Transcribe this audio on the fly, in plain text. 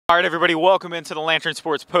All right, everybody, welcome into the Lantern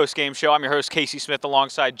Sports post-game show. I'm your host, Casey Smith,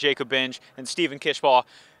 alongside Jacob Benge and Stephen Kishpaugh.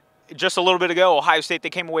 Just a little bit ago, Ohio State, they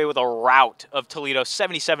came away with a rout of Toledo,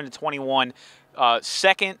 77-21.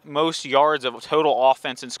 Second most yards of total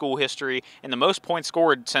offense in school history, and the most points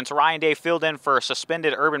scored since Ryan Day filled in for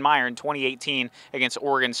suspended Urban Meyer in 2018 against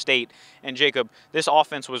Oregon State. And Jacob, this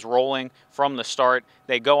offense was rolling from the start.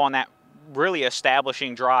 They go on that really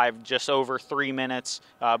establishing drive just over 3 minutes,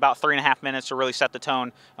 about 3.5 minutes to really set the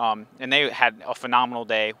tone. And they had a phenomenal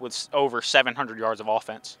day with over 700 yards of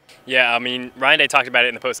offense. Yeah, I mean, Ryan Day talked about it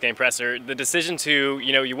in the post-game presser. The decision to,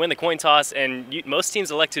 you win the coin toss, and most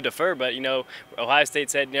teams elect to defer, but, Ohio State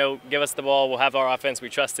said, give us the ball, we'll have our offense, we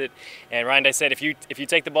trust it. And Ryan Day said, if you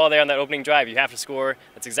take the ball there on that opening drive, you have to score.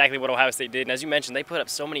 That's exactly what Ohio State did. And as you mentioned, they put up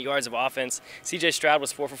so many yards of offense. C.J. Stroud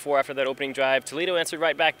was 4 for 4 after that opening drive. Toledo answered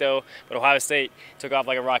right back, though, but Ohio State took off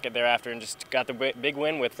like a rocket thereafter and just got the big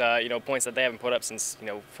win with points that they haven't put up since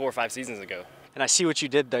 4 or 5 seasons ago. And I see what you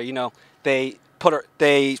did there. They put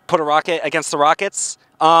a rocket against the Rockets.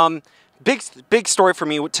 Big story for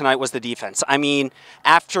me tonight was the defense. I mean,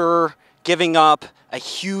 after giving up a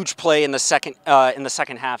huge play in the second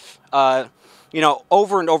half,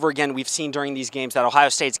 over and over again we've seen during these games that Ohio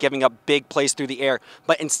State's giving up big plays through the air.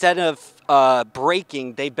 But instead of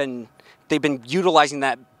breaking, they've been utilizing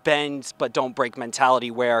that bend but don't break mentality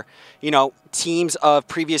where, teams of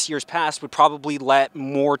previous years past would probably let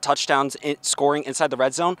more touchdowns scoring inside the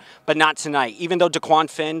red zone, but not tonight. Even though DeQuan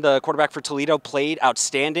Finn, the quarterback for Toledo, played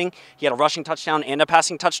outstanding, he had a rushing touchdown and a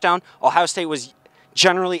passing touchdown, Ohio State was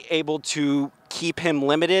generally able to keep him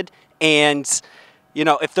limited. And,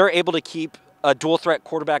 if they're able to keep a dual threat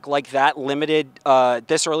quarterback like that limited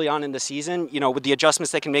this early on in the season, with the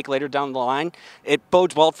adjustments they can make later down the line, it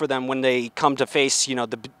bodes well for them when they come to face,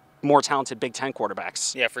 the more talented Big Ten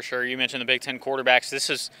quarterbacks. Yeah, for sure. You mentioned the Big Ten quarterbacks.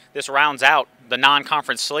 This rounds out the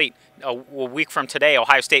non-conference slate. A week from today,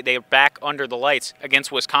 Ohio State, they're back under the lights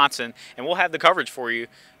against Wisconsin, and we'll have the coverage for you.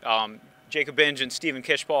 Jacob Benge and Stephen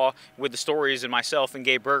Kishpaugh with the stories, and myself and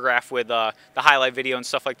Gabe Burgraff with the highlight video and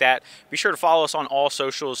stuff like that. Be sure to follow us on all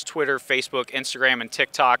socials, Twitter, Facebook, Instagram, and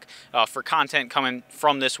TikTok for content coming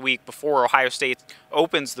from this week before Ohio State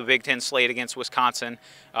opens the Big Ten slate against Wisconsin.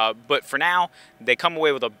 But for now, they come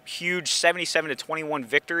away with a huge 77-21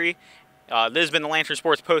 victory. This has been the Lantern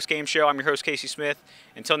Sports post-game show. I'm your host, Casey Smith.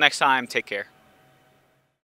 Until next time, take care.